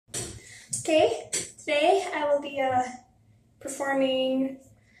Okay, today I will be performing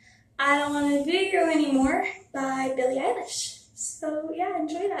I Don't Wanna Be You Anymore by Billie Eilish. So yeah,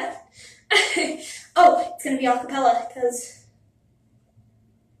 enjoy that. Oh, it's gonna be a cappella, because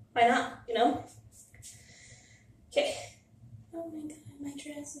why not, you know? Okay. Oh my god, my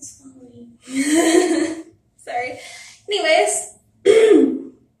dress is falling. Sorry. Anyways.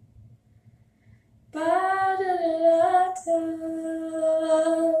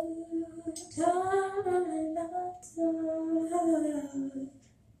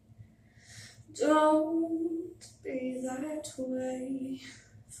 Don't be that way,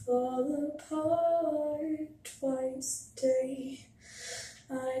 fall apart twice a day.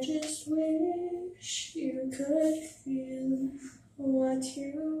 I just wish you could feel what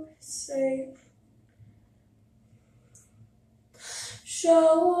you say.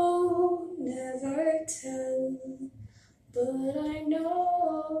 Show, never tell, but I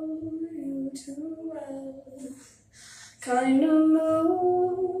know you too well. Kind of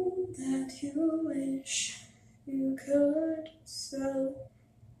mood that you wish you could sell.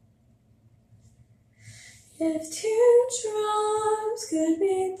 If teardrops could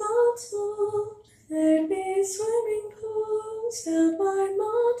be bottled, there'd be swimming pools filled by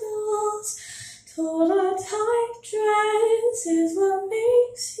models. Told a tight dress is what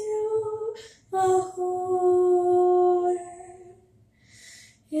makes you a whore.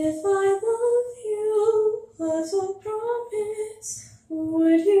 If I love you was a promise,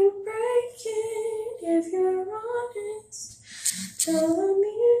 would you break it if you're honest? Tell the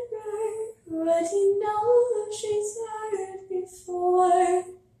mirror what you know she's heard before.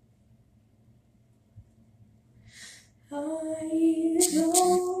 I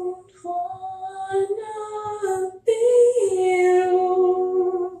don't wanna be you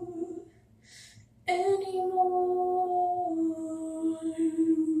anymore.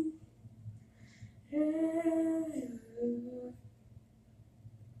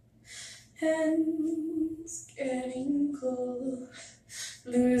 Hands getting cold,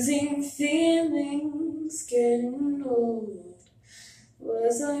 losing feelings, getting old.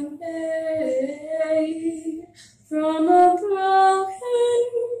 Was I made from a broken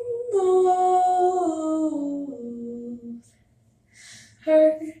mold?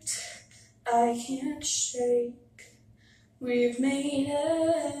 Hurt I can't shake, we've made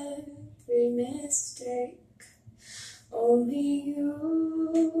every mistake. Only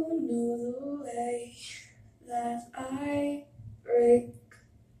you know the way that I break.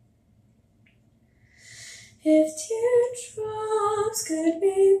 If teardrops could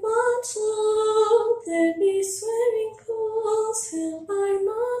be bottled, there'd be swimming pools filled by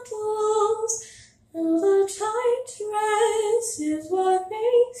models. Oh, the tight dress is what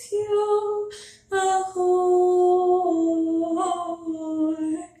makes you a whore.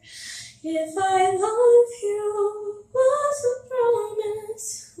 If I love you was a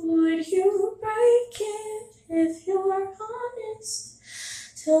promise, would you break it if you're honest?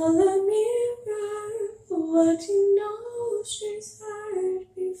 Tell the mirror what you know she's heard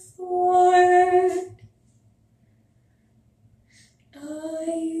before. I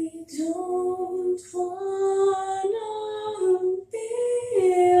don't wanna be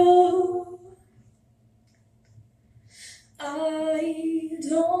you. I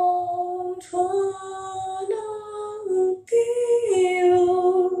don't wanna be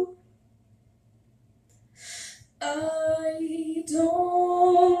you. I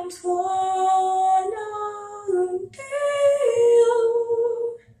don't wanna be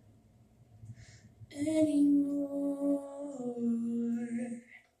you anymore.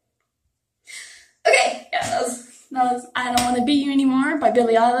 Okay, yeah, that was I Don't Wanna Be You Anymore by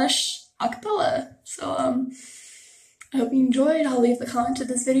Billie Eilish a cappella. So I hope you enjoyed. I'll leave the comment to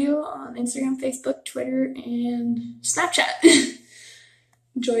this video on Instagram, Facebook, Twitter, and Snapchat.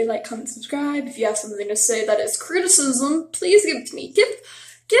 Enjoy, like, comment, subscribe. If you have something to say that is criticism, please give it to me. Give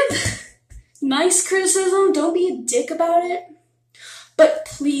nice criticism. Don't be a dick about it. But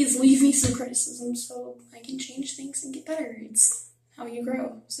please leave me some criticism so I can change things and get better. It's how you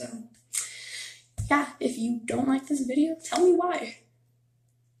grow. So yeah, if you don't like this video, tell me why.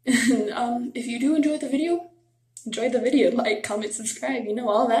 And if you do enjoy the video, like, comment, subscribe, you know,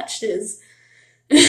 all that shit is